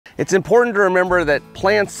It's important to remember that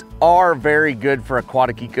plants are very good for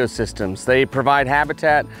aquatic ecosystems. They provide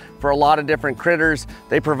habitat for a lot of different critters.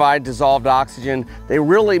 They provide dissolved oxygen. They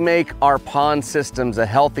really make our pond systems a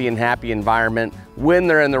healthy and happy environment when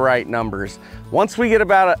they're in the right numbers. Once we get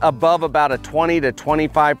above about a 20 to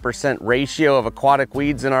 25% ratio of aquatic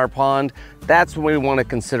weeds in our pond, that's when we want to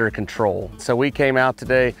consider control. So we came out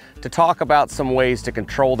today to talk about some ways to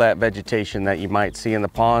control that vegetation that you might see in the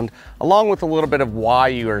pond, along with a little bit of why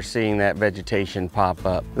you are seeing that vegetation pop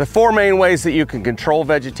up. The four main ways that you can control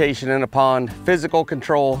vegetation in a pond: physical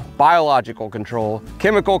control, biological control,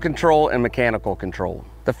 chemical control, and mechanical control.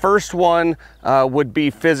 The first one would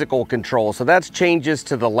be physical control. So that's changes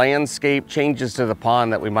to the landscape, changes to the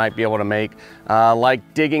pond that we might be able to make,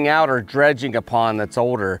 like digging out or dredging a pond that's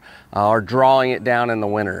older, or drawing it down in the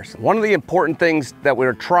winters. One of the important things that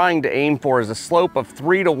we're trying to aim for is a slope of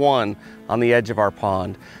 3 to 1 on the edge of our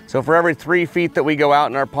pond. So for every 3 feet that we go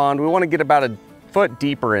out in our pond, we want to get about a foot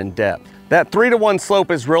deeper in depth. That 3 to 1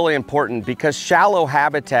 slope is really important because shallow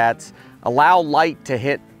habitats allow light to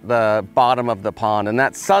hit the bottom of the pond, and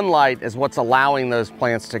that sunlight is what's allowing those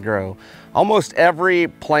plants to grow. Almost every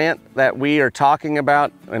plant that we are talking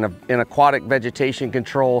about in aquatic vegetation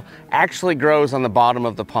control actually grows on the bottom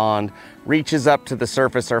of the pond, reaches up to the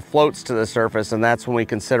surface or floats to the surface, and that's when we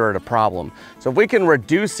consider it a problem. So if we can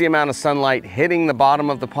reduce the amount of sunlight hitting the bottom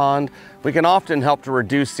of the pond, we can often help to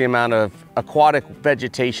reduce the amount of aquatic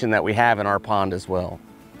vegetation that we have in our pond as well.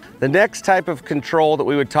 The next type of control that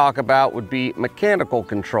we would talk about would be mechanical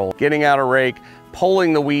control, getting out a rake,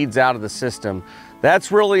 pulling the weeds out of the system.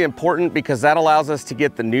 That's really important because that allows us to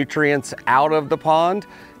get the nutrients out of the pond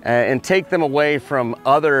and take them away from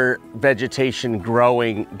other vegetation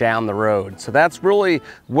growing down the road. So that's really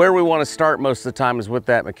where we want to start most of the time, is with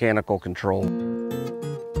that mechanical control.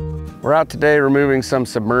 We're out today removing some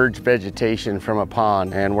submerged vegetation from a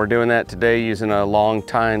pond, and we're doing that today using a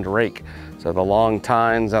long-tined rake. So the long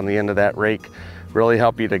tines on the end of that rake really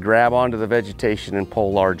help you to grab onto the vegetation and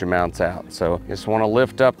pull large amounts out. So you just want to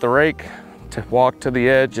lift up the rake, to walk to the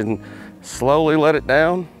edge and slowly let it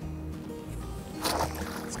down.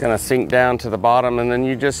 It's going to sink down to the bottom, and then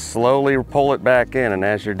you just slowly pull it back in. And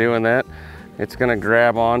as you're doing that, it's going to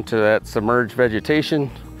grab onto that submerged vegetation.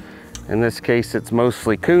 In this case, it's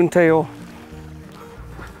mostly coontail.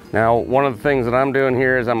 Now, one of the things that I'm doing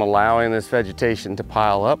here is I'm allowing this vegetation to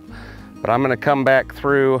pile up. But I'm gonna come back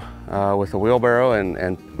through with a wheelbarrow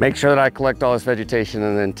and make sure that I collect all this vegetation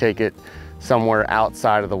and then take it somewhere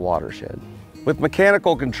outside of the watershed. With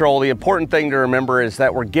mechanical control, the important thing to remember is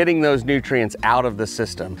that we're getting those nutrients out of the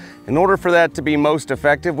system. In order for that to be most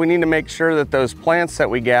effective, we need to make sure that those plants that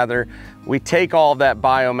we gather, we take all of that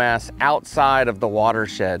biomass outside of the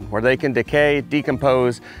watershed where they can decay,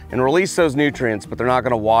 decompose, and release those nutrients, but they're not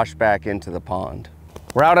gonna wash back into the pond.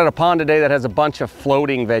 We're out at a pond today that has a bunch of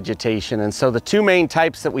floating vegetation, and so the two main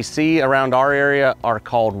types that we see around our area are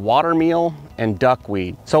called watermeal and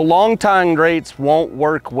duckweed. So long-tined rakes won't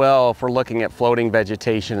work well for looking at floating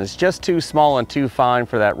vegetation. It's just too small and too fine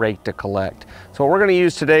for that rake to collect. So what we're going to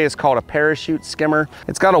use today is called a parachute skimmer.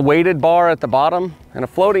 It's got a weighted bar at the bottom and a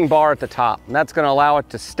floating bar at the top, and that's going to allow it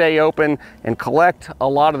to stay open and collect a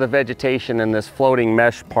lot of the vegetation in this floating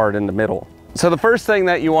mesh part in the middle. So the first thing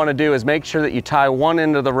that you want to do is make sure that you tie one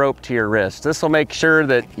end of the rope to your wrist. This will make sure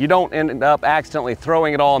that you don't end up accidentally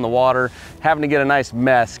throwing it all in the water, having to get a nice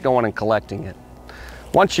mess going and collecting it.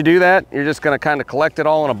 Once you do that, you're just going to kind of collect it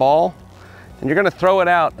all in a ball, and you're going to throw it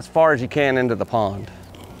out as far as you can into the pond.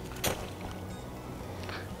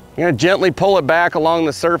 You're going to gently pull it back along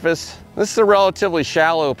the surface. This is a relatively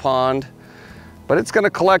shallow pond, but it's going to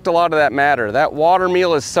collect a lot of that matter. That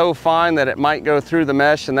watermeal is so fine that it might go through the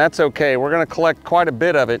mesh, and that's okay. We're going to collect quite a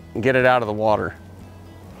bit of it and get it out of the water.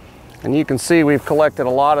 And you can see we've collected a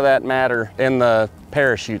lot of that matter in the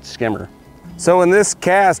parachute skimmer. So in this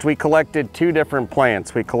cast, we collected two different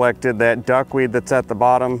plants. We collected that duckweed that's at the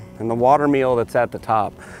bottom and the watermeal that's at the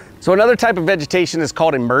top. So another type of vegetation is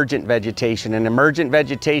called emergent vegetation. In emergent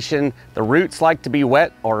vegetation, the roots like to be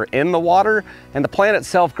wet or in the water, and the plant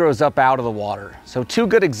itself grows up out of the water. So two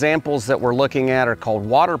good examples that we're looking at are called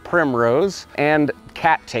water primrose and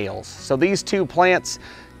cattails. So these two plants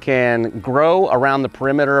can grow around the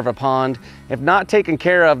perimeter of a pond. If not taken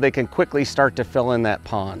care of, they can quickly start to fill in that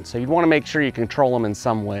pond. So you'd want to make sure you control them in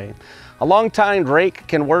some way. A long-tined rake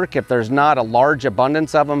can work if there's not a large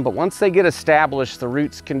abundance of them, but once they get established, the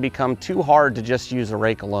roots can become too hard to just use a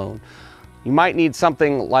rake alone. You might need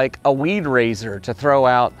something like a weed razor to throw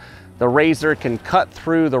out. The razor can cut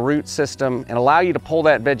through the root system and allow you to pull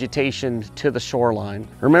that vegetation to the shoreline.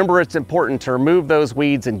 Remember, it's important to remove those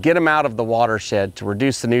weeds and get them out of the watershed to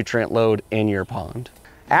reduce the nutrient load in your pond.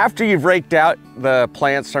 After you've raked out the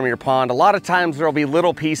plants from your pond, a lot of times there'll be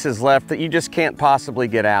little pieces left that you just can't possibly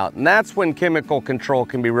get out. And that's when chemical control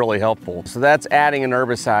can be really helpful. So that's adding an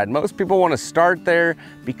herbicide. Most people want to start there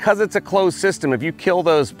because it's a closed system. If you kill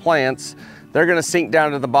those plants, they're going to sink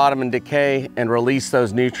down to the bottom and decay and release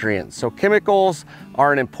those nutrients. So chemicals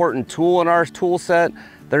are an important tool in our tool set.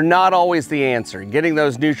 They're not always the answer. Getting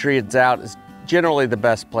those nutrients out is generally the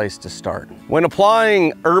best place to start. When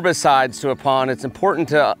applying herbicides to a pond, it's important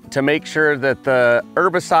to make sure that the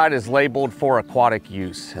herbicide is labeled for aquatic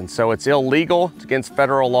use. And so it's illegal, it's against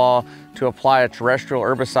federal law, to apply a terrestrial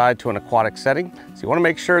herbicide to an aquatic setting. So you want to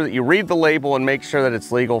make sure that you read the label and make sure that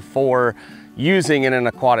it's legal for using in an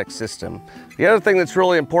aquatic system. The other thing that's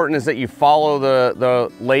really important is that you follow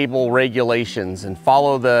the label regulations and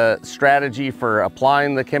follow the strategy for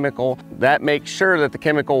applying the chemical. That makes sure that the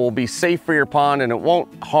chemical will be safe for your pond and it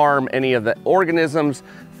won't harm any of the organisms,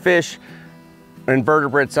 fish,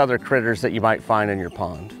 invertebrates, other critters that you might find in your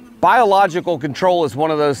pond. Biological control is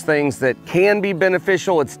one of those things that can be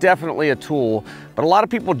beneficial. It's definitely a tool, but a lot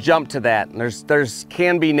of people jump to that, and there's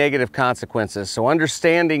can be negative consequences. So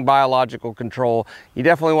understanding biological control, you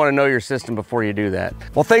definitely want to know your system before you do that.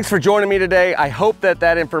 Well, thanks for joining me today. I hope that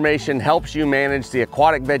that information helps you manage the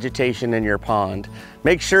aquatic vegetation in your pond.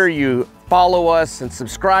 Make sure you follow us and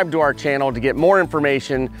subscribe to our channel to get more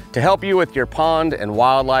information to help you with your pond and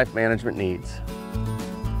wildlife management needs.